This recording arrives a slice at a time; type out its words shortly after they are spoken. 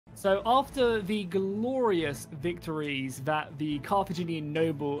So after the glorious victories that the Carthaginian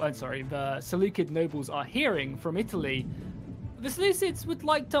the Seleucid nobles are hearing from Italy, the Seleucids would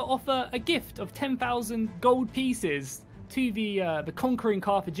like to offer a gift of 10,000 gold pieces to the conquering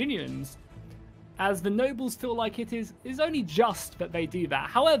Carthaginians, as the nobles feel like it is only just that they do that.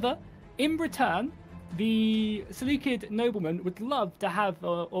 However, in return, the Seleucid noblemen would love to have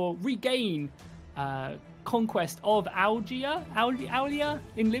or regain conquest of Augila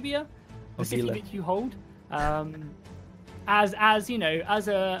in Libya, the city that you hold, as you know, as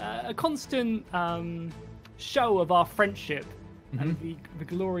a constant show of our friendship and the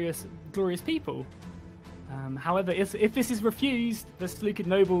glorious people. However, if this is refused, the Seleucid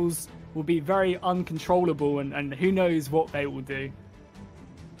nobles will be very uncontrollable, and who knows what they will do.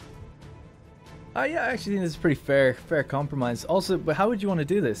 Yeah, I actually think this is a pretty fair compromise. Also, but how would you want to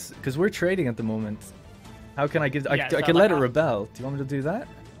do this? Because we're trading at the moment. How can I give? I could let it rebel. Do you want me to do that,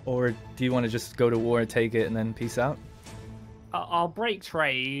 or do you want to just go to war and take it and then peace out? I'll break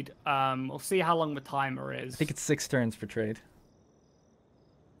trade. We'll see how long the timer is. I think it's 6 turns for trade.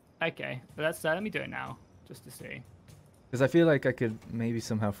 Okay, but let me do it now, just to see. Because I feel like I could maybe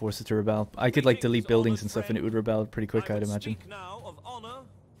somehow force it to rebel. I could like delete buildings and stuff, and it would rebel pretty quick, I'd imagine.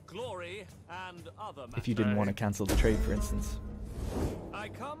 If you didn't want to cancel the trade, for instance. I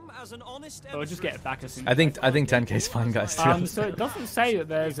come as an honest or just get it back as soon I think 10k is fine, guys. So it doesn't say that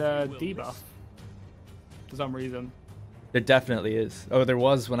there's a debuff for some reason. There definitely is. Oh, there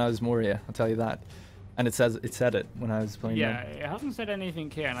was when I was Moria, I'll tell you that. And it said it when I was playing. Yeah, it hasn't said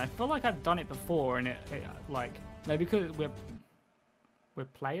anything here, and I feel like I've done it before, and it like maybe because we're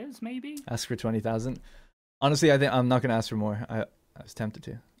players, maybe. Ask for 20,000. Honestly, I think I'm not gonna ask for more. I was tempted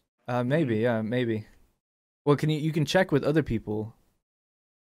to. Maybe, yeah, maybe. Well, you can check with other people.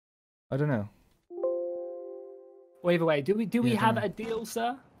 I don't know. Well, either way, do we have a deal,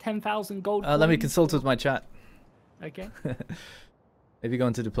 sir? 10,000 gold. Let me consult with my chat. Okay. Maybe go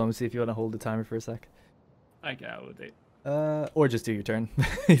into diplomacy if you want to hold the timer for a sec. Okay, I will do. Or just do your turn.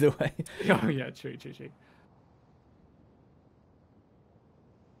 Either way. Oh yeah, true.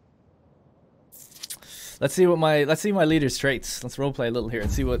 Let's see my leader's traits. Let's roleplay a little here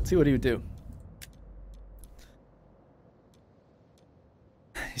and see what he would do.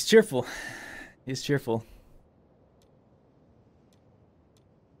 He's cheerful. He's cheerful.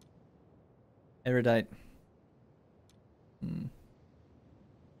 Erudite.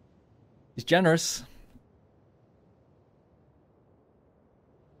 He's generous.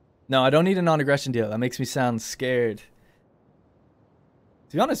 No, I don't need a non-aggression deal. That makes me sound scared.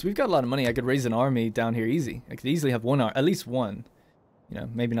 To be honest, we've got a lot of money. I could raise an army down here easy. I could easily have at least one. You know,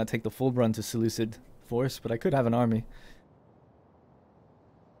 maybe not take the full brunt of Seleucid force, but I could have an army.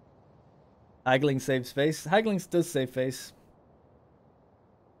 Haggling saves face. Haggling does save face.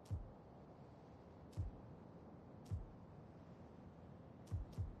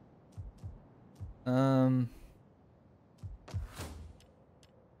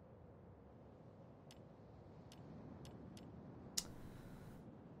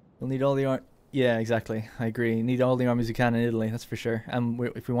 We'll need all the yeah, exactly. I agree. Need all the armies we can in Italy, that's for sure. And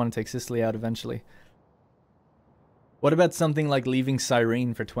if we want to take Sicily out eventually. What about something like leaving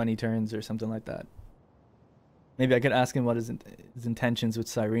Cyrene for 20 turns or something like that? Maybe I could ask him what his intentions with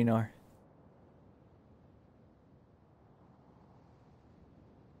Cyrene are.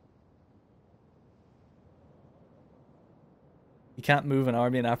 You can't move an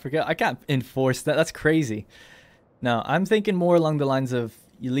army in Africa? I can't enforce that. That's crazy. No, I'm thinking more along the lines of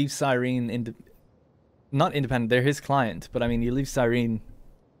you leave Cyrene not independent. They're his client, but I mean you leave Cyrene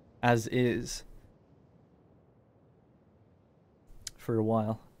as is for a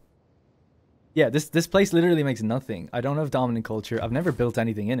while. Yeah, this place literally makes nothing. I don't have dominant culture. I've never built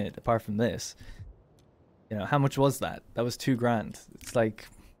anything in it apart from this. You know, how much was that? That was 2 grand. It's like,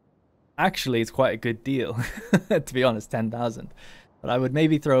 actually, it's quite a good deal, to be honest, 10,000. But I would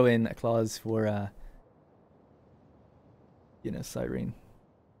maybe throw in a clause for, you know, Cyrene.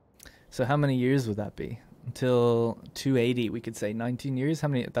 So how many years would that be? Until 280, we could say 19 years. How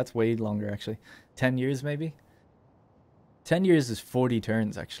many? That's way longer, actually. 10 years, maybe? 10 years is 40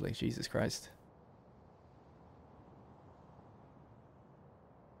 turns, actually. Jesus Christ.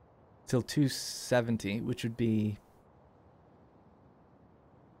 Till 270, which would be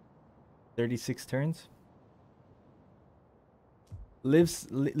 36 turns. Leave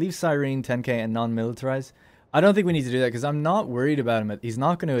Cyrene 10k and non-militarize. I don't think we need to do that because I'm not worried about him. He's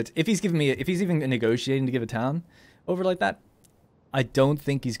not going to. If he's even negotiating to give a town over like that, I don't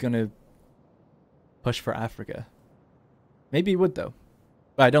think he's going to push for Africa. Maybe he would though,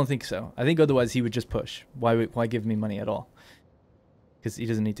 but I don't think so. I think otherwise he would just push. Why give me money at all? because he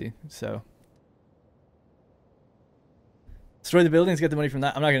doesn't need to. So destroy the buildings, get the money from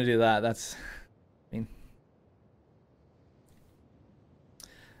that. I'm not going to do that. That's mean.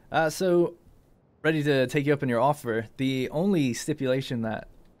 So ready to take you up on your offer. The only stipulation that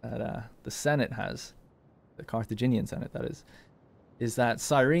the Senate has, the Carthaginian Senate that is that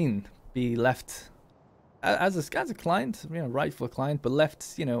Cyrene be left as a client, you know, rightful client, but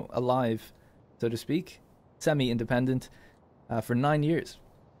left, you know, alive, so to speak, semi-independent, for 9 years.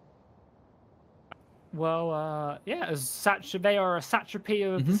 Well, yeah, they are a satrapy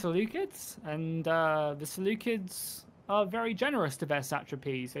of the Seleucids, and the Seleucids are very generous to their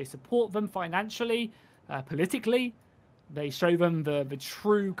satrapies. They support them financially, politically. They show them the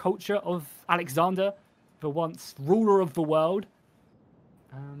true culture of Alexander, the once ruler of the world.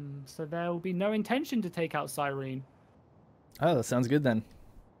 So there will be no intention to take out Cyrene. Oh, that sounds good then.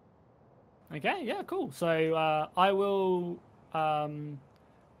 Okay, yeah, cool. So I will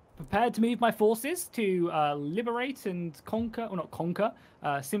prepare to move my forces to liberate and conquer, or not conquer,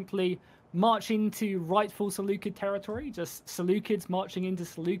 simply march into rightful Seleucid territory, just Seleucids marching into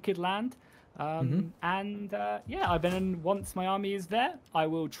Seleucid land. And yeah, then once my army is there, I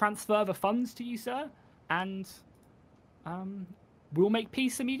will transfer the funds to you, sir, and we'll make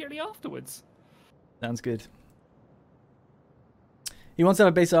peace immediately afterwards. Sounds good. He wants to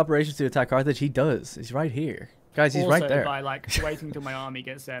have a base of operations to attack Carthage. He does. He's right here. Guys, he's right there. By like waiting until my army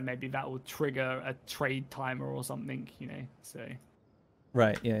gets there, maybe that will trigger a trade timer or something, you know. So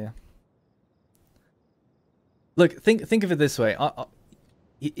right, yeah. Look, think of it this way.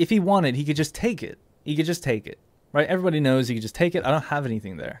 If he wanted, he could just take it. He could just take it. Right? Everybody knows he could just take it. I don't have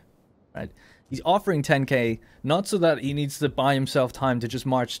anything there. Right? He's offering 10k, not so that he needs to buy himself time to just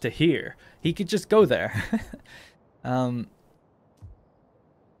march to here. He could just go there.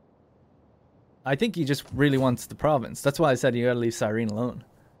 I think he just really wants the province. That's why I said you gotta leave Cyrene alone.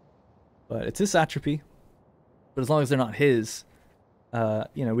 But it's his satrapy. But as long as they're not his,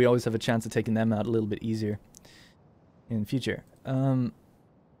 you know, we always have a chance of taking them out a little bit easier in the future.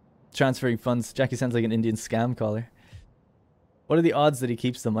 Transferring funds. Jackie sounds like an Indian scam caller. What are the odds that he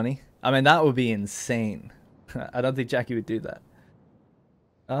keeps the money? I mean, that would be insane. I don't think Jackie would do that.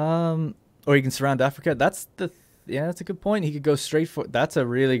 Or he can surround Africa. That's a good point. He could go straight for. That's a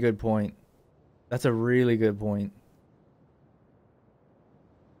really good point. That's a really good point.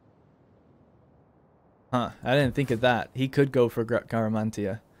 Huh, I didn't think of that. He could go for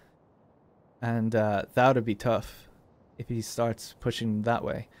Garamantia. And that would be tough if he starts pushing that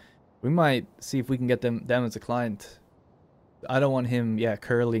way. We might see if we can get them as a client. I don't want him,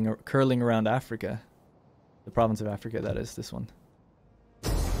 curling around Africa. The province of Africa, that is, this one.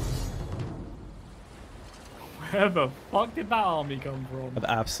 Where the fuck did that army come from? I have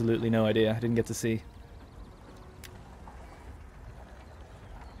absolutely no idea. I didn't get to see.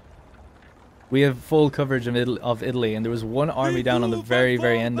 We have full coverage of Italy, and there was one army down on the very,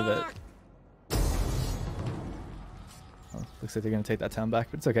 very end of it. Oh, looks like they're going to take that town back,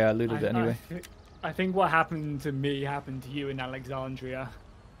 but it's okay. I looted it anyway. I think what happened to me happened to you in Alexandria.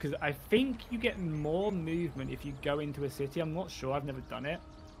 Because I think you get more movement if you go into a city. I'm not sure. I've never done it.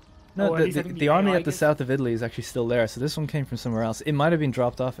 No, the army at the south of Italy is actually still there, so this one came from somewhere else. It might have been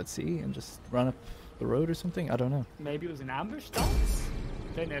dropped off at sea and just run up the road or something. I don't know. Maybe it was an ambush stance?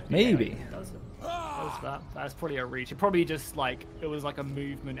 Don't know if maybe. That's probably a reach. It probably just like, it was like a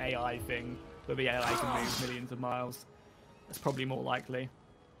movement AI thing, where the AI can move millions of miles. That's probably more likely.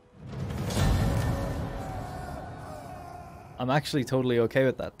 I'm actually totally okay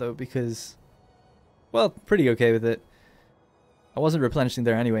with that, though, because, well, pretty okay with it. I wasn't replenishing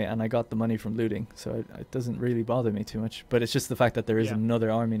there anyway, and I got the money from looting, so it doesn't really bother me too much. But it's just the fact that there is another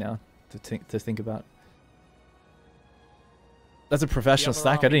army now to think about. That's a professional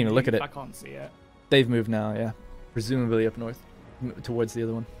stack. I didn't even look at it. I can't see it. They've moved now, yeah. Presumably up north, towards the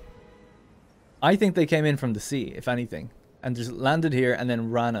other one. I think they came in from the sea, if anything, and just landed here and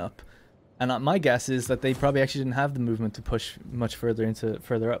then ran up. And my guess is that they probably actually didn't have the movement to push much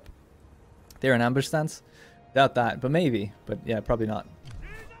further up. They're in ambush stance. Doubt that, but maybe. But yeah, probably not.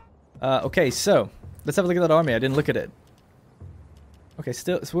 Okay, so let's have a look at that army. I didn't look at it. Okay,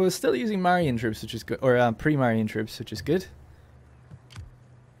 so we're still using Marian troops, which is good, or pre-Marian troops, which is good.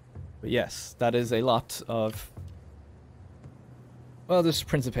 But yes, that is a lot of. Well, there's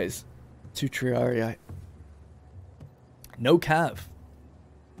Principes, 2 Triarii. No cav.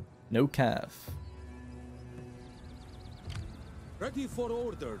 No cav. Ready for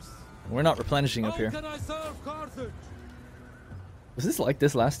orders. We're not replenishing up here. How can I serve Carthage? Was this like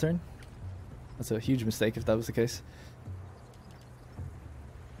this last turn? That's a huge mistake if that was the case.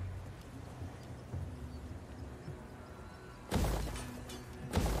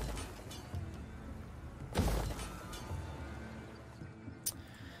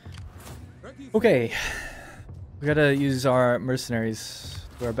 Okay, we gotta use our mercenaries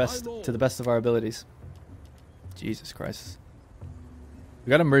to our best, to the best of our abilities. Jesus Christ. We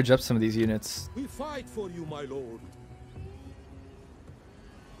gotta merge up some of these units. We fight for you, my lord.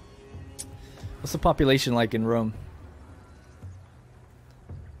 What's the population like in Rome?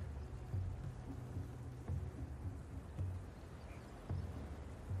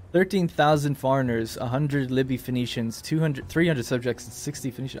 $13,000 foreigners, 100 Libby Phoenicians, 300 subjects, and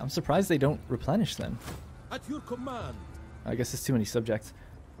 60 Phoenicians. I'm surprised they don't replenish them. At your command. I guess it's too many subjects.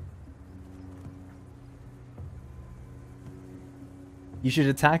 You should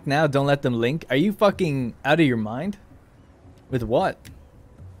attack now, don't let them link. Are you fucking out of your mind? With what?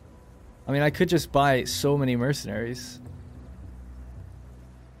 I mean, I could just buy so many mercenaries.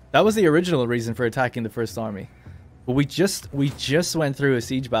 That was the original reason for attacking the first army. But we just went through a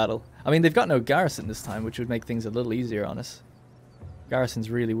siege battle. I mean, they've got no garrison this time, which would make things a little easier on us. Garrison's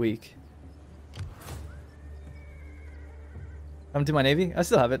really weak. Come to my navy? I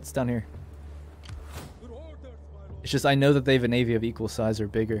still have it. It's down here. It's just I know that they have a navy of equal size or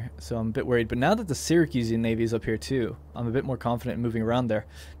bigger, so I'm a bit worried. But now that the Syracusan navy is up here too, I'm a bit more confident in moving around there.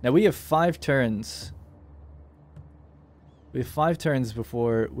 Now we have 5 turns. We have 5 turns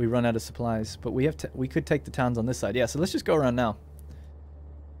before we run out of supplies, but we could take the towns on this side. Yeah, so let's just go around now.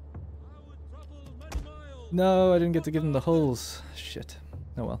 No, I didn't get to give them the holes. Shit.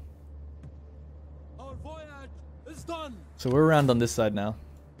 Oh well. Our voyage is done. So we're around on this side now.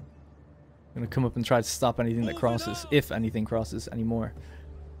 I'm gonna come up and try to stop anything that crosses, if anything crosses anymore.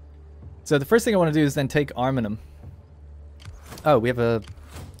 So the first thing I want to do is then take Arminum. Oh, we have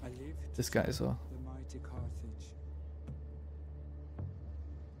this guy as well. The mighty Carthage.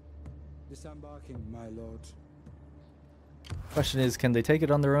 Disembarking, my lord. Question is, can they take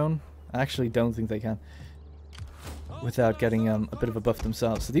it on their own? I actually don't think they can. Without getting a bit of a buff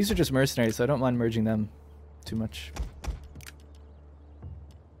themselves. So these are just mercenaries, so I don't mind merging them too much.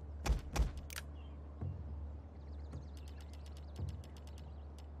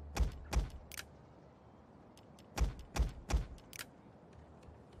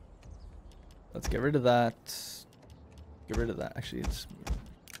 Let's get rid of that. Get rid of that. Actually, it's...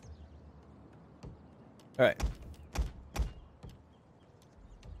 Alright.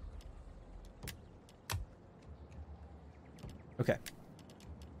 Okay.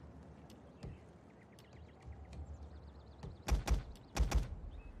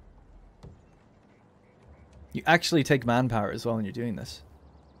 You actually take manpower as well when you're doing this.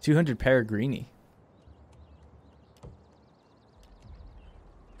 200 Peregrini.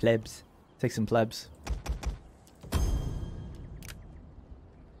 Plebs. Take some plebs.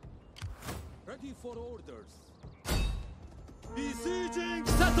 Ready for orders. Besieging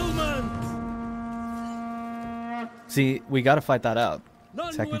settlement. See, we gotta fight that out,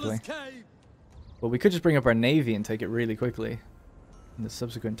 None technically. will escape. But we could just bring up our navy and take it really quickly in the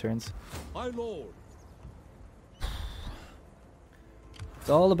subsequent turns. My lord.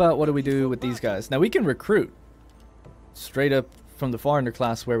 It's all about what do we do with these guys. Now we can recruit straight up from the foreigner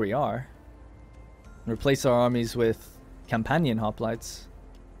class where we are. And replace our armies with Campanian hoplites,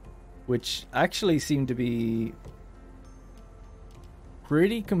 which actually seem to be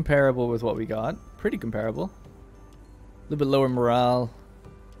pretty comparable with what we got. Pretty comparable. A little bit lower morale.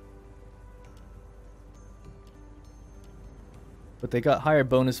 But they got higher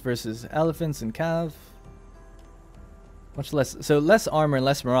bonus versus elephants and cav. Much less, so less armor and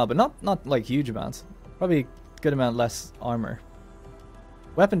less morale, but not like huge amounts. Probably a good amount less armor.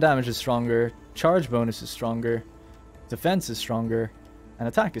 Weapon damage is stronger, charge bonus is stronger, defense is stronger, and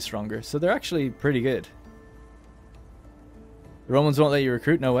attack is stronger. So they're actually pretty good. The Romans won't let you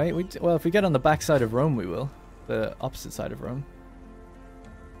recruit? No way. Well, if we get on the back side of Rome, we will. The opposite side of Rome.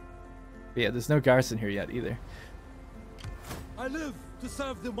 But yeah, there's no garrison here yet either. I live to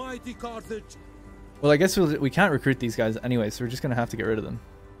serve the mighty Carthage. Well, I guess we can't recruit these guys anyway, so we're just going to have to get rid of them.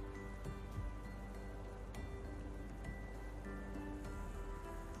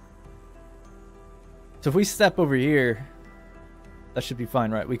 So if we step over here, that should be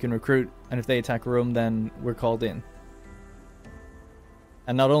fine, right? We can recruit, and if they attack Rome, then we're called in.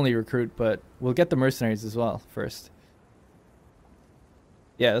 And not only recruit, but we'll get the mercenaries as well first.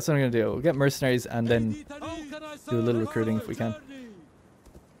 Yeah, that's what I'm going to do. We'll get mercenaries and then do a little recruiting if we can.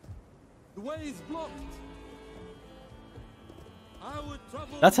 The way is blocked.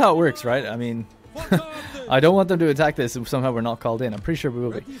 That's how it works, right? I mean, I don't want them to attack this if somehow we're not called in. I'm pretty sure we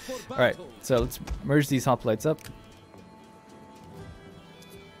will be. Alright, so let's merge these hoplites up.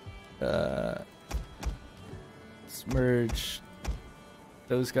 Let's merge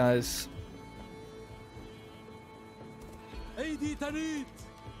those guys.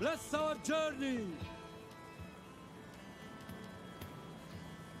 Bless our journey.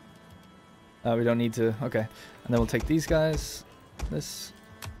 We don't need to. Okay. And then we'll take these guys. This.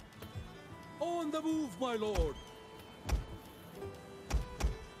 On the move, my lord.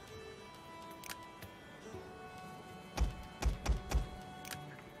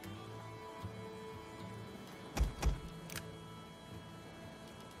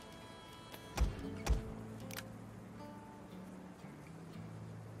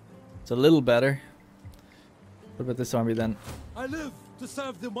 It's a little better. What about this army then? I live to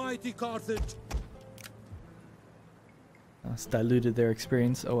serve the mighty Carthage. It's diluted their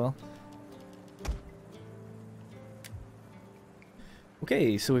experience. Oh well.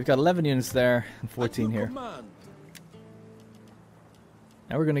 Okay, so we've got 11 units there and 14 here. Command.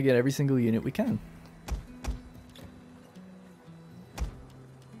 Now we're going to get every single unit we can.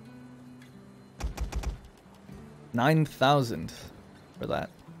 $9,000 for that.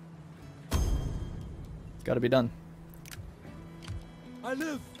 It's got to be done. I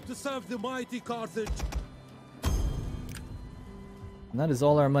live to serve the mighty Carthage. And that is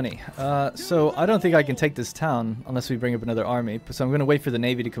all our money. So I don't think I can take this town unless we bring up another army. So I'm going to wait for the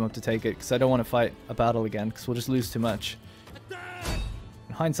navy to come up to take it because I don't want to fight a battle again because we'll just lose too much.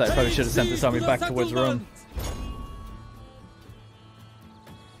 In hindsight, I probably should have sent this army back towards Rome.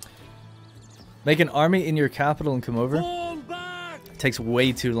 Make an army in your capital and come over. It takes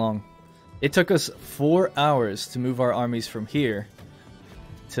way too long. It took us 4 hours to move our armies from here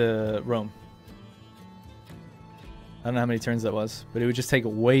to Rome. I don't know how many turns that was, but it would just take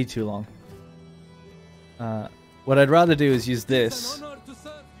way too long. What I'd rather do is use this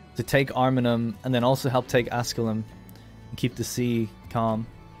to take Arminum and then also help take Asculum and keep the sea calm,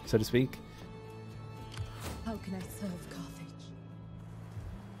 so to speak. How can I serve Carthage?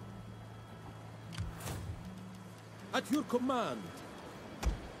 At your command.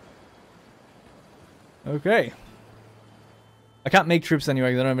 Okay. I can't make troops anyway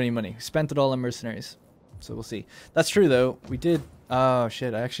because I don't have any money. Spent it all on mercenaries. So we'll see. That's true though. We did... Oh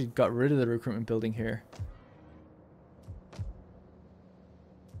shit, I actually got rid of the recruitment building here.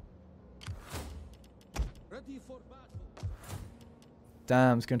 Ready for battle.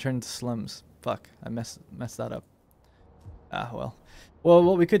 Damn, it's gonna turn into slums. Fuck, I messed that up. Ah, well. Well,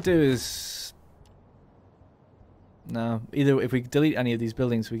 what we could do is... No, either if we delete any of these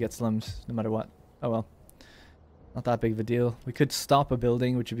buildings, we get slums, no matter what. Oh well. Not that big of a deal. We could stop a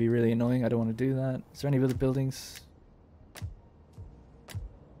building, which would be really annoying. I don't want to do that. Is there any other buildings?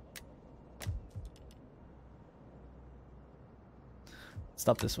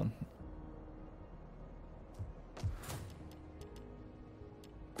 Stop this one.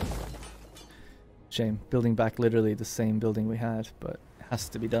 Shame. Building back literally the same building we had, but it has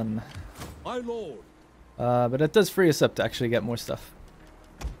to be done. My lord. But it does free us up to actually get more stuff.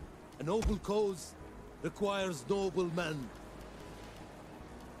 A noble cause requires noble men.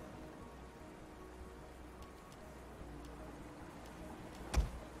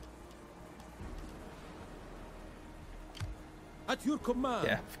 At your command.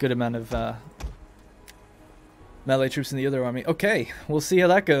 Yeah, good amount of melee troops in the other army. Okay, we'll see how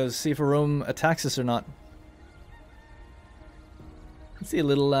that goes. See if Rome attacks us or not. Let's see a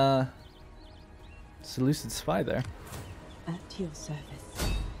little Seleucid spy there. At your service.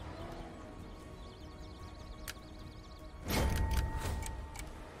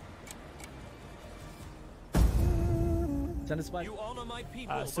 Send a spy. You honor my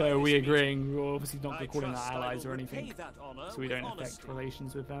people So by we this agreeing we're obviously not I recording our trust I allies will or repay anything, that honor so we with don't affect honesty.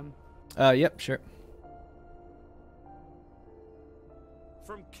 relations with them. Yep, sure.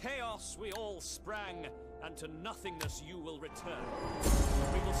 From chaos we all sprang, and to nothingness you will return.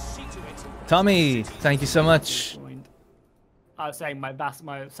 We will see to it. Tommy, thank you so much. Joined. I was saying my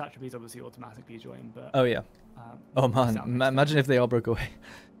satrapies obviously automatically joined, but Oh yeah. Oh man, sound imagine if they all broke away.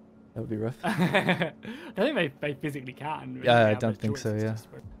 That would be rough. I don't think they physically can. Really. Yeah, They I have don't a think choice, so, it's yeah. just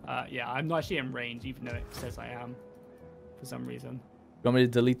yeah, I'm not actually in range, even though it says I am, for some reason. You want me to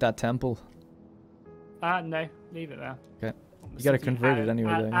delete that temple? No, leave it there. Okay. On the You gotta city convert it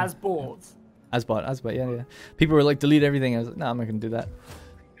anyway, though, yeah. As bought. As bought, yeah. People were like, delete everything. I was like, no, I'm not gonna do that.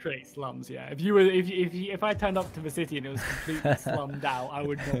 Create slums, yeah. If I turned up to the city and it was completely slummed out, I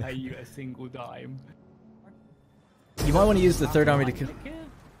would not pay you a single dime. You might want to use the third army to kill.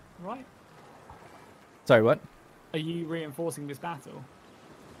 Right? Sorry, what? Are you reinforcing this battle?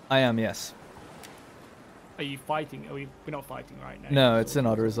 I am, yes. Are you fighting? We're not fighting right now. No, it's an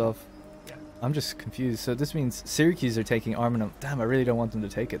auto resolve. Yeah. I'm just confused. So this means Syracuse are taking Arminum. Damn, I really don't want them to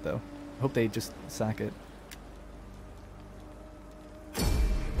take it though. I hope they just sack it.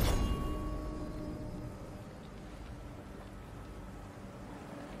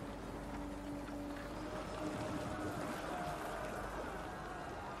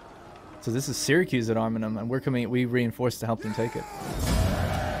 So this is Syracuse at arming them, and we reinforced to help them take it.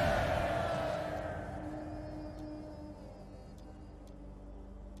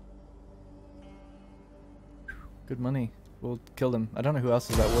 Good money. We'll kill them. I don't know who else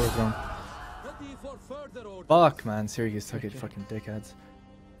is at war with Rome. Ready for further orders. Fuck, man. Syracuse took it. Fucking dickheads.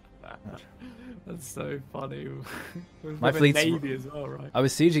 That's so funny. My fleet's navy as well, right? I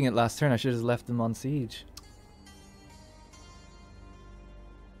was sieging it last turn. I should have left them on siege.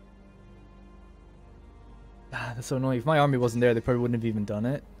 Ah, that's so annoying. If my army wasn't there, they probably wouldn't have even done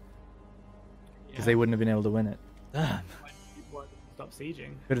it. Because they wouldn't have been able to win it. Damn. Stop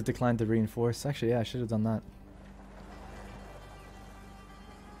sieging. Could have declined to reinforce. Actually, yeah, I should have done that.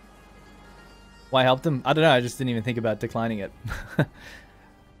 Why help them? I don't know. I just didn't even think about declining it.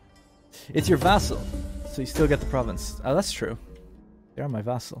 It's your vassal, so you still get the province. Oh, that's true. They are my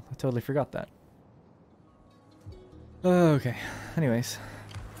vassal. I totally forgot that. Okay. Anyways.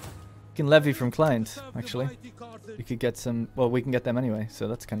 You can levy from client, actually. You could get some... Well, we can get them anyway, so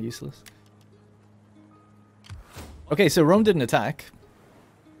that's kind of useless. Okay, so Rome didn't attack.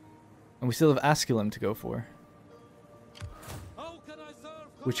 And we still have Asculum to go for.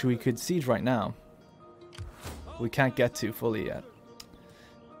 Which we could siege right now. We can't get to fully yet.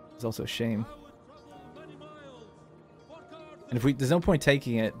 It's also a shame. And if there's no point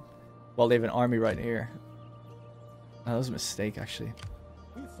taking it while they have an army right here. Oh, that was a mistake, actually.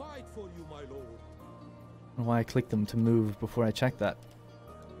 We fight for you, my lord. I don't know why I clicked them to move before I checked that.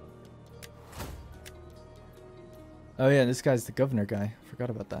 Oh yeah, this guy's the governor guy. Forgot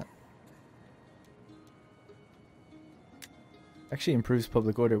about that. Actually improves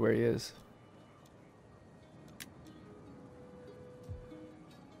public order where he is.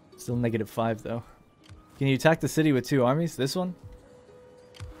 Still -5 though. Can you attack the city with 2 armies? This one?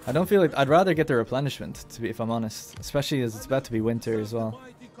 I don't feel like... I'd rather get the replenishment, to be, if I'm honest. Especially as it's about to be winter as well.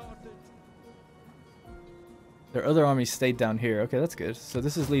 Their other armies stayed down here. Okay, that's good. So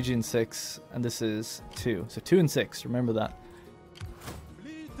this is Legion 6, and this is 2. So 2 and 6, remember that.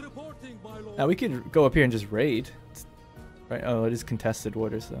 Now we could go up here and just raid. Right? Oh, it is contested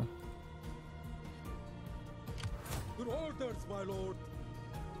waters though. Your orders, my lord.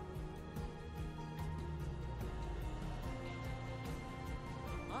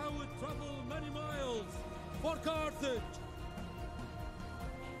 I would travel many miles for Carthage.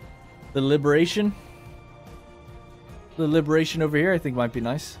 The liberation. The liberation over here I think might be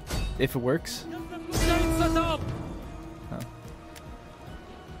nice. If it works. Set up. Oh.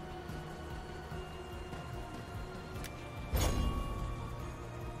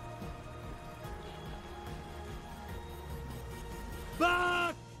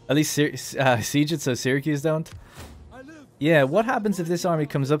 Back. At least siege it so Syracuse don't. Yeah, what happens if this army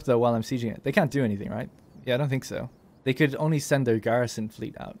comes up though while I'm sieging it? They can't do anything, right? Yeah, I don't think so. They could only send their garrison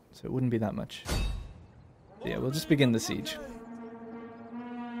fleet out, so it wouldn't be that much. Yeah, we'll just begin the siege.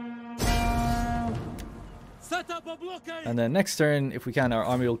 Set up a blockade. And then next turn, if we can, our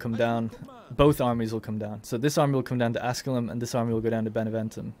army will come down. Both armies will come down. So this army will come down to Asculum, and this army will go down to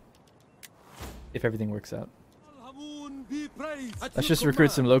Beneventum. If everything works out. Let's just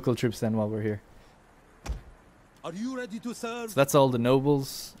recruit some local troops then while we're here. Are you ready to serve? So that's all the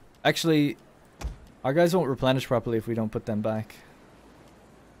nobles. Actually, our guys won't replenish properly if we don't put them back.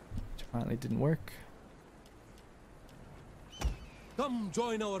 Which apparently didn't work. Come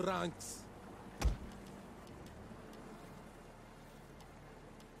join our ranks.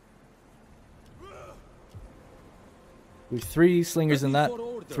 We have 3 slingers in that,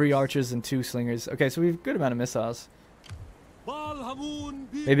 3 archers and 2 slingers. Okay, so we have a good amount of missiles.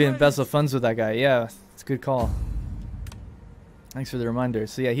 Maybe embezzle funds with that guy. Yeah, it's a good call. Thanks for the reminder.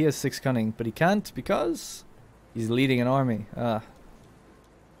 So yeah, he has 6 cunning, but he can't because he's leading an army.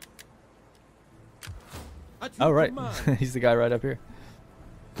 Oh, right. He's the guy right up here.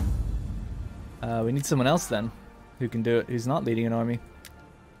 We need someone else then who can do it, who's not leading an army.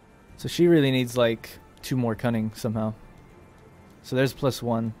 So she really needs like 2 more cunning somehow. So there's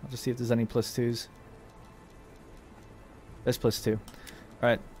 +1. I'll just see if there's any +2s. There's +2.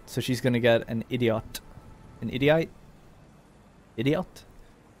 Alright, so she's gonna get an idiot. An idiot? Idiot?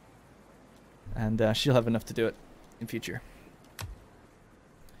 And she'll have enough to do it in future.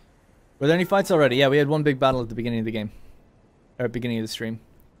 Were there any fights already? Yeah, we had 1 big battle at the beginning of the game. Or beginning of the stream.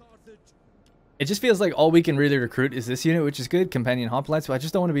 It just feels like all we can really recruit is this unit, which is good, companion hoplites, but I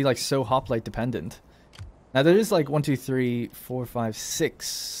just don't want to be like so hoplite dependent. Now there is like 1, 2, 3, 4, 5,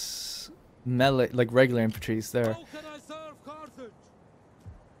 6 melee, like regular infantries there.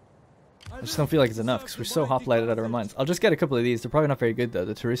 I just don't feel like it's enough because we're so hoplited out of our minds. I'll just get a couple of these. They're probably not very good though.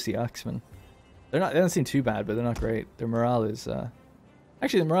 The Touristy Axemen. They don't seem too bad, but they're not great. Their morale is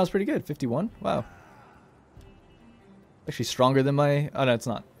Actually, the morale's pretty good. 51. Wow. Actually stronger than my... Oh, no, it's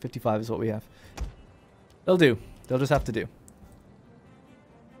not. 55 is what we have. They'll do. They'll just have to do.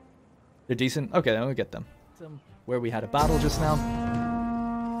 They're decent. Okay, then we'll get them. Where we had a battle just now.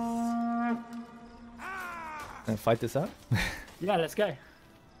 Gonna fight this out? Yeah, let's go.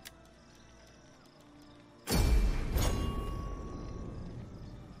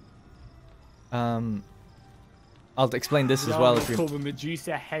 I'll explain this as well. If Called the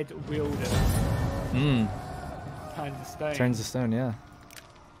Medusa Head Wielder. Turns to stone. Turns to stone, yeah.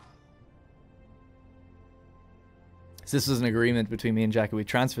 So this was an agreement between me and Jackie. We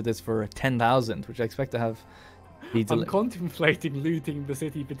transferred this for 10,000, which I expect to have. I'm contemplating looting the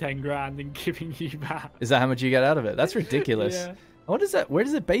city for 10 grand and giving you that. Is that how much you get out of it? That's ridiculous. Yeah. What is that? Where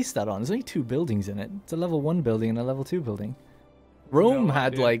does it base that on? There's only 2 buildings in it. It's a level 1 building and a level 2 building. Rome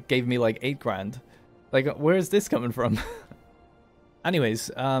had like gave me like 8 grand. Like, where's this coming from? Anyways,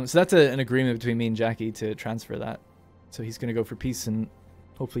 so that's an agreement between me and Jackie to transfer that. So he's gonna go for peace and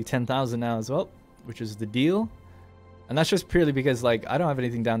hopefully 10,000 now as well, which is the deal. And that's just purely because like I don't have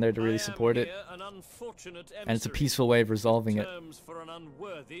anything down there to really support it, and it's a peaceful way of resolving it. For an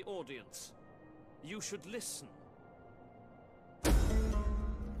unworthy audience. You should listen. Oh,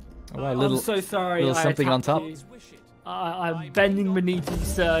 wow, I'm so sorry. Little something on top. I'm bending beneath you,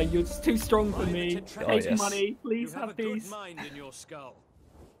 sir. You're just too strong for me. Take money, please have peace. Mind in your skull.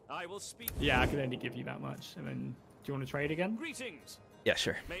 I will speak. Yeah, I can only give you that much. And then, do you want to trade again? Greetings. Yeah,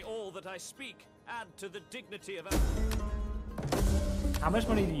 sure. May all that I speak add to the dignity of. How much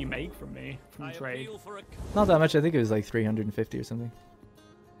money do you make from me from trade? Not that much. I think it was like 350 or something.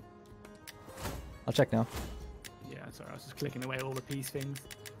 I'll check now. Yeah, sorry, I was just clicking away all the peace things.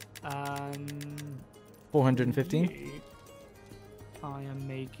 415. I am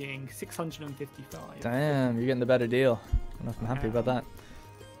making 655. Damn, you're getting the better deal. I don't know if I'm happy about that.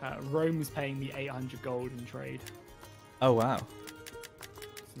 Rome's paying me 800 gold in trade. Oh wow.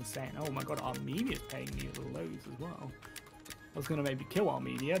 It's insane. Oh my god, Armenia's paying me loads as well. I was gonna maybe kill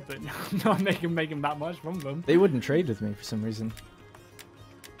Armenia, but I'm not making that much from them. They wouldn't trade with me for some reason.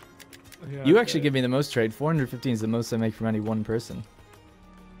 Yeah, you actually give me the most trade. 415 is the most I make from any one person.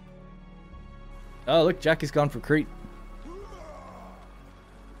 Oh look, Jackie's gone for Crete.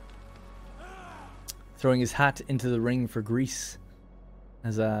 Throwing his hat into the ring for Greece.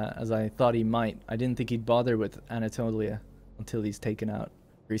 As I thought he might. I didn't think he'd bother with Anatolia until he's taken out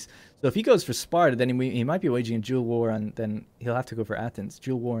Greece. So if he goes for Sparta, then he might be waging a dual war, and then he'll have to go for Athens.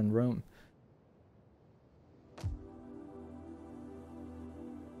 Dual war in Rome.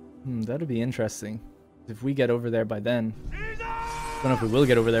 That'll be interesting. If we get over there by then. I don't know if we will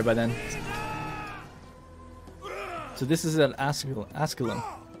get over there by then. So this is at Asculum.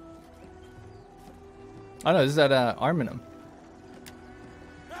 Oh no, this is at Arminum.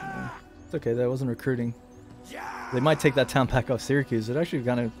 It's okay, that wasn't recruiting. They might take that town back off Syracuse. It's actually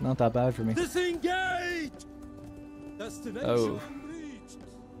kind of not that bad for me. Disengage! Oh.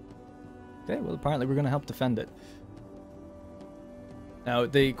 Okay, well apparently we're going to help defend it. Now,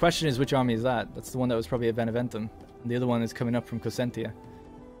 the question is, which army is that? That's the one that was probably at Beneventum. And the other one is coming up from Cosentia.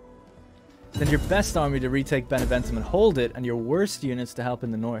 Send your best army to retake Beneventum and hold it, and your worst units to help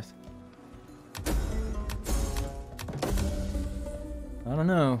in the north. I don't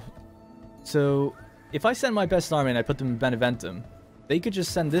know. So, if I send my best army and I put them in Beneventum, they could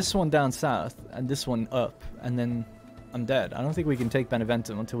just send this one down south and this one up, and then I'm dead. I don't think we can take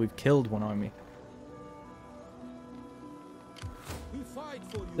Beneventum until we've killed one army.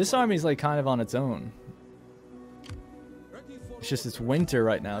 This army's like kind of on its own. It's just it's winter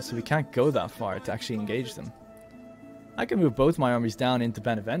right now, so we can't go that far to actually engage them. I can move both my armies down into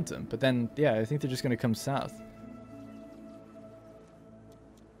Beneventum, but then, yeah, I think they're just going to come south.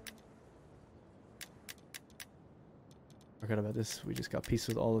 Forgot about this. We just got peace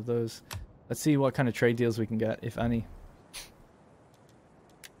with all of those. Let's see what kind of trade deals we can get, if any.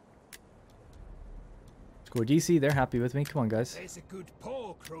 Score DC, they're happy with me. Come on, guys. There's a good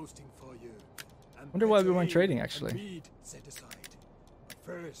pork roasting for you. Wonder why we weren't trading, actually. Meat set aside. But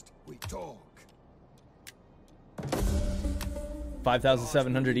first, we talk.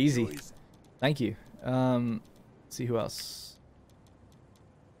 5,700 easy. Thank you. See who else.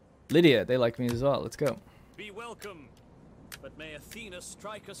 Lydia, they like me as well. Let's go. Be welcome. But may Athena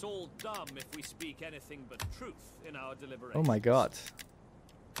strike us all dumb if we speak anything but truth in our deliberations. Oh my god.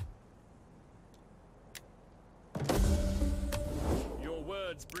 Your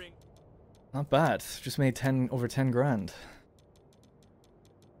words bring... Not bad. Just made over 10 grand.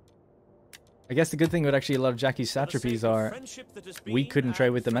 I guess the good thing with actually a lot of Jackie's satrapies are we couldn't trade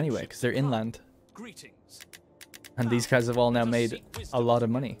with them anyway because they're inland. Greetings. And these guys have all now made a lot of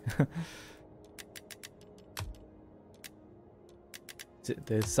money.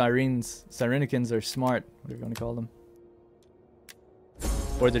 The Cyrenicans are smart, whatever you want to call them.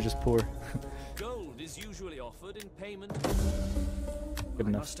 Or they're just poor. Gold is usually offered in payment. Good I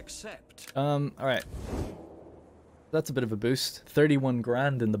enough. must accept. Alright. That's a bit of a boost. 31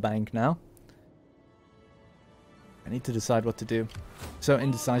 grand in the bank now. I need to decide what to do. So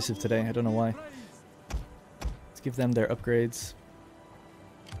indecisive today, I don't know why. Let's give them their upgrades.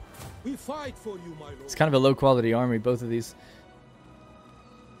 We fight for you, my lord. It's kind of a low quality army, both of these.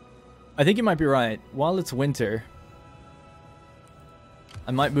 I think you might be right. While it's winter,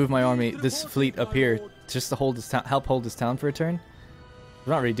 I might move my army, this fleet up here, just to hold this help hold this town for a turn.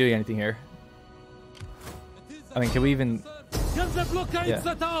 We're not really doing anything here. I mean, can we even... Get the blockade Yeah.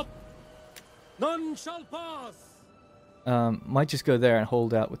 set up. None shall pass. Might just go there and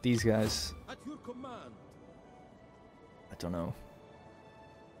hold out with these guys. At your command. I don't know.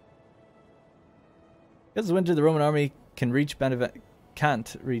 Because the winter, the Roman army can reach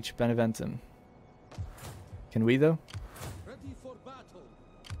can't reach Beneventum. Can we though? Ready for battle,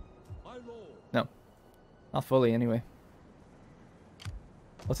 my lord. No. Not fully anyway.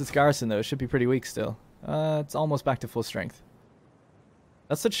 What's its garrison though? It should be pretty weak still. It's almost back to full strength.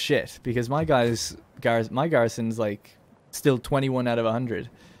 That's such shit because my garrison's like still 21 out of 100.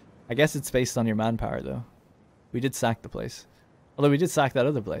 I guess it's based on your manpower though. We did sack the place. Although we did sack that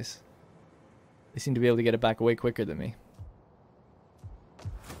other place. They seem to be able to get it back way quicker than me.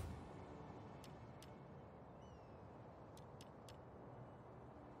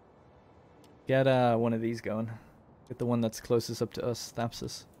 Get one of these going. Get the one that's closest up to us,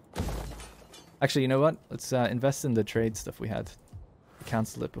 Thapsus. Actually, you know what? Let's invest in the trade stuff we had. We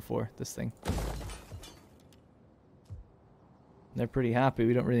cancelled it before this thing. They're pretty happy.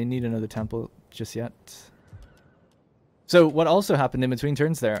 We don't really need another temple just yet. So what also happened in between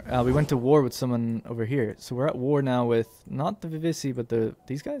turns there, we went to war with someone over here. So we're at war now with not the Vivici, but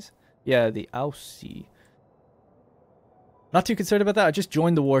these guys? Yeah, the Aussi. Not too concerned about that. I just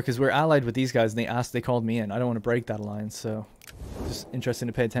joined the war because we're allied with these guys and they called me in. I don't want to break that alliance, so just interesting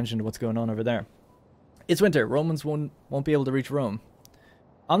to pay attention to what's going on over there. It's winter. Romans won't be able to reach Rome.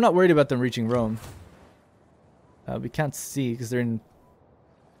 I'm not worried about them reaching Rome. We can't see because they're in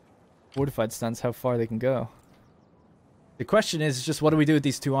fortified stance how far they can go. The question is just what do we do with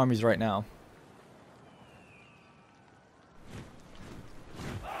these two armies right now?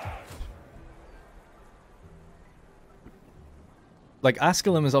 Like,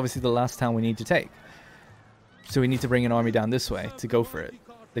 Asculum is obviously the last town we need to take. So we need to bring an army down this way to go for it.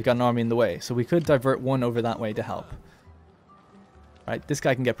 They've got an army in the way. So we could divert one over that way to help. Right, this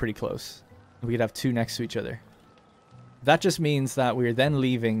guy can get pretty close. We could have two next to each other. That just means that we're then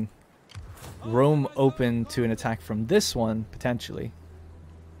leaving Rome open to an attack from this one, potentially.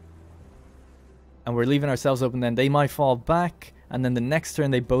 And we're leaving ourselves open then. They might fall back, and then the next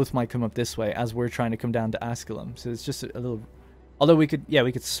turn they both might come up this way as we're trying to come down to Asculum. So it's just a little... Although we could, yeah,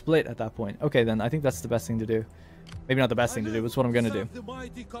 we could split at that point. Okay, then I think that's the best thing to do. Maybe not the best thing to do, but it's what I'm going to do. The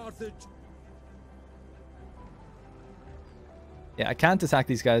mighty Carthage. Yeah, I can't attack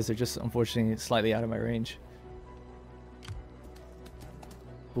these guys. They're just, unfortunately, slightly out of my range.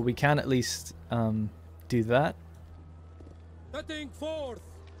 But we can at least do that. Setting forth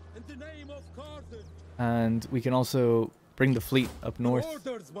in the name of Carthage. And we can also bring the fleet up north.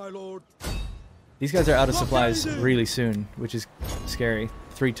 Orders, my lord. These guys are out of supplies really soon, which is scary.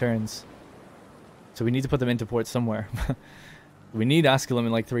 3 turns. So we need to put them into port somewhere. We need Asculum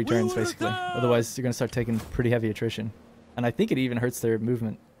in like 3 turns, basically. Otherwise, they're going to start taking pretty heavy attrition. And I think it even hurts their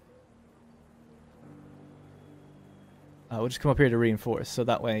movement. We'll just come up here to reinforce. So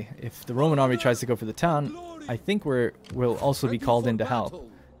that way, if the Roman army tries to go for the town, I think we'll also be called in to help.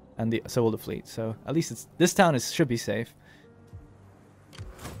 And so will the fleet. So at least this town should be safe.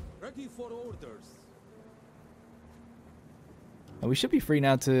 Ready for orders. And we should be free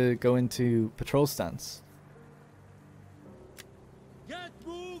now to go into patrol stance. Get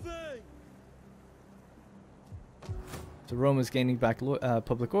moving. So Rome is gaining back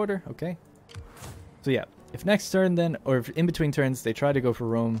public order. Okay. So yeah, if next turn then, or if in between turns they try to go for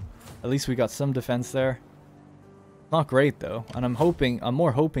Rome, at least we got some defense there. Not great though, and I'm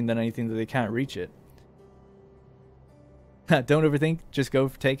more hoping than anything that they can't reach it. Don't overthink, just go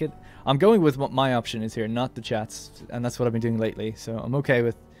take it. I'm going with what my option is here, not the chats, and that's what I've been doing lately, so I'm okay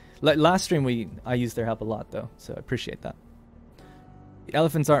with... Last stream I used their help a lot though, so I appreciate that. The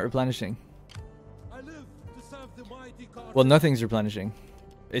elephants aren't replenishing. I live to serve the mighty Carthage. Well, nothing's replenishing.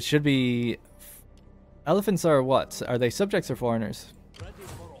 It should be... Elephants are what? Are they subjects or foreigners? Ready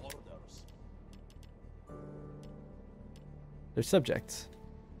for orders. They're subjects.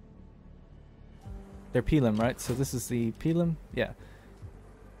 They're Pelem, right? So this is the Pelem? Yeah.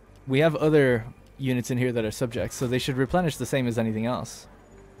 We have other units in here that are subjects, so they should replenish the same as anything else.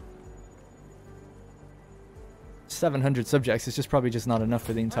 700 subjects is just probably just not enough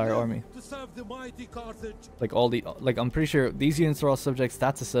for the entire army. To serve the mighty Carthage. Like all the, like I'm pretty sure these units are all subjects,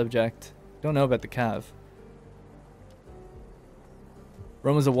 that's a subject. Don't know about the Cav.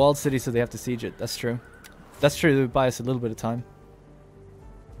 Rome is a walled city, so they have to siege it. That's true. That's true, they would buy us a little bit of time.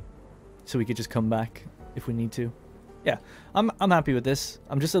 So we could just come back if we need to. Yeah, I'm happy with this.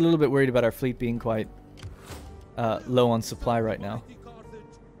 I'm just a little bit worried about our fleet being quite low on supply right now.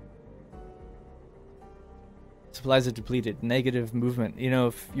 Supplies are depleted. Negative movement. You know,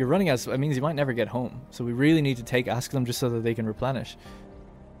 if you're running out, it means you might never get home. So we really need to ask them just so that they can replenish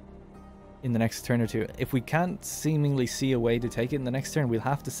in the next turn or two. If we can't seemingly see a way to take it in the next turn, we'll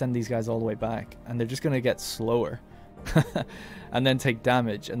have to send these guys all the way back. And they're just going to get slower. And then take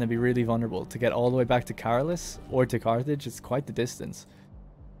damage and then be really vulnerable. To get all the way back to Carolus or to Carthage, it's quite the distance.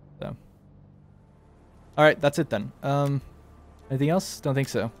 So, alright, that's it then. Anything else? Don't think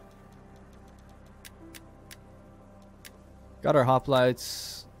so. Got our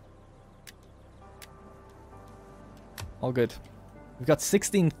hoplites. All good. We've got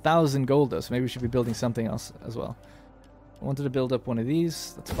 16,000 gold though, so maybe we should be building something else as well. I wanted to build up one of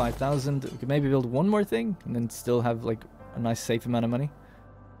these. That's 5,000. We could maybe build one more thing and then still have like a nice safe amount of money.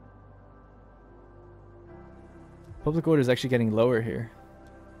 Public order is actually getting lower here.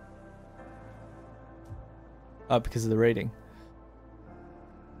 Oh, because of the rating.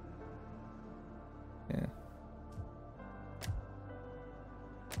 Yeah.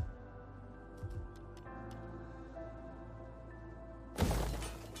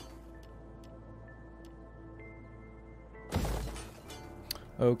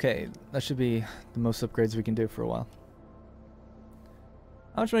 Okay, that should be the most upgrades we can do for a while.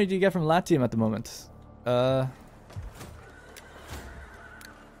 How much money do you get from Latium at the moment? About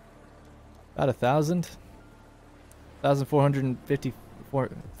 1,000? 1,454,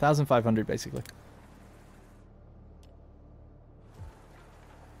 1,500 basically.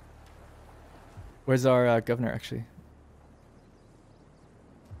 Where's our governor actually?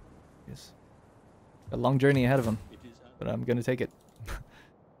 Yes. A long journey ahead of him, but I'm gonna take it.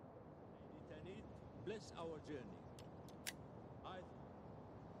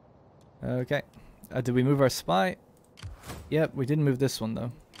 Okay. Did we move our spy? Yep, we didn't move this one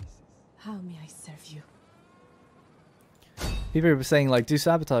though. How may I serve you? People are saying like, do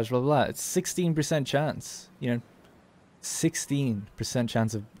sabotage, blah, blah, blah. It's 16% chance. You know, 16%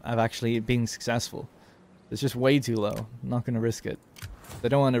 chance of actually being successful. It's just way too low. I'm not going to risk it. I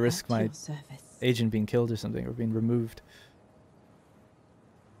don't want to risk my agent being killed or something, or being removed.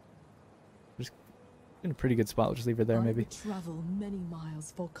 Just in a pretty good spot. We'll just leave her there, maybe. Travel many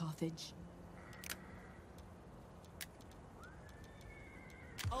miles for Carthage.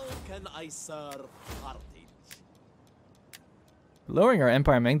 How can I serve Carthage? Lowering our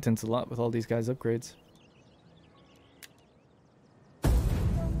empire maintenance a lot with all these guys' upgrades.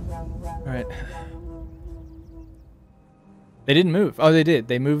 Alright. They didn't move. Oh, they did.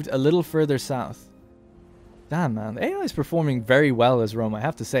 They moved a little further south. Damn, man. The AI is performing very well as Rome, I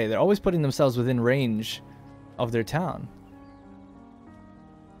have to say. They're always putting themselves within range of their town.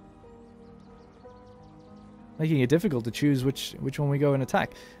 Making it difficult to choose which one we go and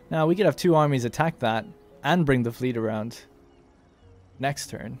attack. Now, we could have two armies attack that and bring the fleet around next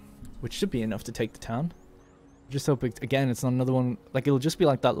turn, which should be enough to take the town. Just hope, again, it's not another one. Like, it'll just be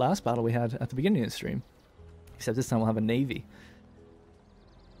like that last battle we had at the beginning of the stream. Except this time we'll have a navy.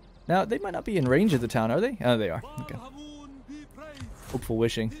 Now, they might not be in range of the town, are they? Oh, they are. Okay. Hopeful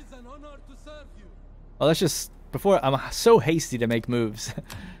wishing. Well, that's just... Before, I'm so hasty to make moves.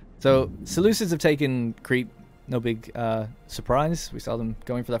 So, Seleucids have taken Crete. No big surprise. We saw them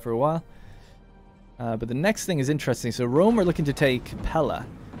going for that for a while. But the next thing is interesting. So, Rome are looking to take Pella.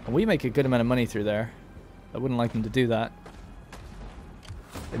 And we make a good amount of money through there. I wouldn't like them to do that.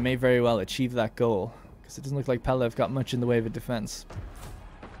 They may very well achieve that goal. Because it doesn't look like Pella have got much in the way of a defense.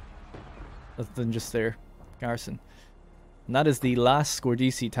 Other than just their garrison. And that is the last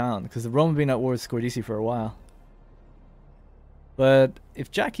Scordisi town. Because the Rome have been at war with Scordisi for a while. But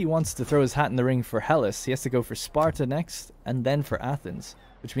if Jackie wants to throw his hat in the ring for Hellas, he has to go for Sparta next. And then for Athens.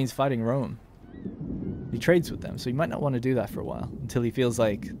 Which means fighting Rome. He trades with them. So he might not want to do that for a while. Until he feels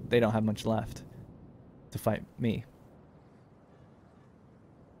like they don't have much left to fight me.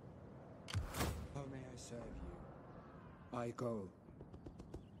 How may I serve you? I go.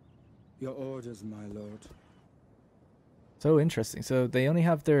 Your orders, my lord. So interesting. So they only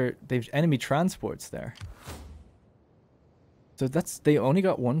have they've enemy transports there. So they only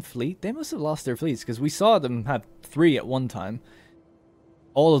got one fleet? They must have lost their fleets, because we saw them have 3 at one time.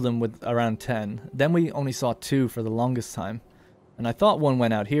 All of them with around 10. Then we only saw 2 for the longest time. And I thought one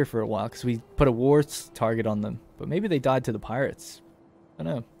went out here for a while, because we put a war target on them. But maybe they died to the pirates. I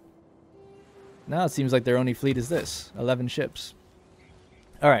don't know. Now it seems like their only fleet is this. 11 ships.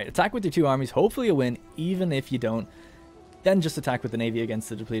 Alright, attack with your 2 armies. Hopefully a win, even if you don't. Then just attack with the navy against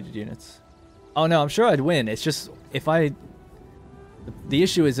the depleted units. Oh no, I'm sure I'd win. It's just, if I... The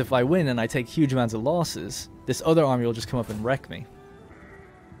issue is if I win and I take huge amounts of losses, this other army will just come up and wreck me.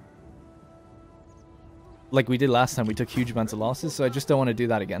 Like we did last time, we took huge amounts of losses, so I just don't want to do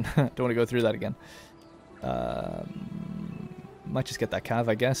that again. Don't want to go through that again. Might just get that cav,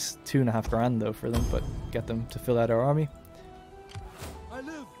 I guess. 2.5 grand though for them, but get them to fill out our army. I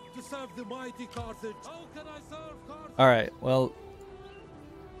live to serve the mighty Carthage. How can I serve Carthage? Alright, well...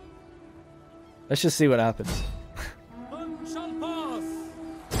 Let's just see what happens. None shall pass.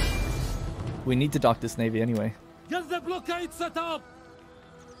 We need to dock this navy anyway. Get the blockade set up.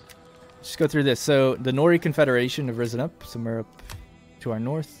 Just go through this. So, the Nori Confederation have risen up, somewhere up to our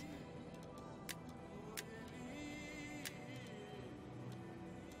north.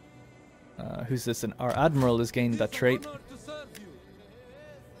 Who's this? Our admiral has gained that trait.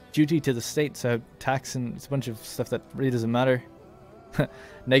 Duty to the state, so tax and it's a bunch of stuff that really doesn't matter.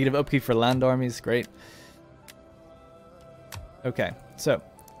 Negative upkeep for land armies, great. Okay, so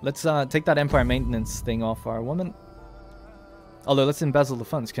let's take that empire maintenance thing off our woman. Although, let's embezzle the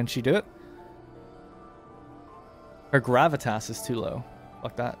funds. Can she do it? Her gravitas is too low.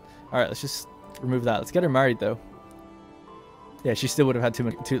 Fuck that. Alright, let's just remove that. Let's get her married, though. Yeah, she still would have had too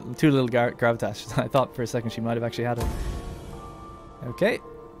little gravitas. I thought for a second she might have actually had it. Okay.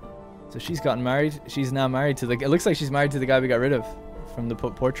 So she's gotten married. She's now married to the... It looks like she's married to the guy we got rid of from the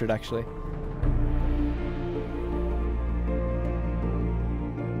portrait, actually.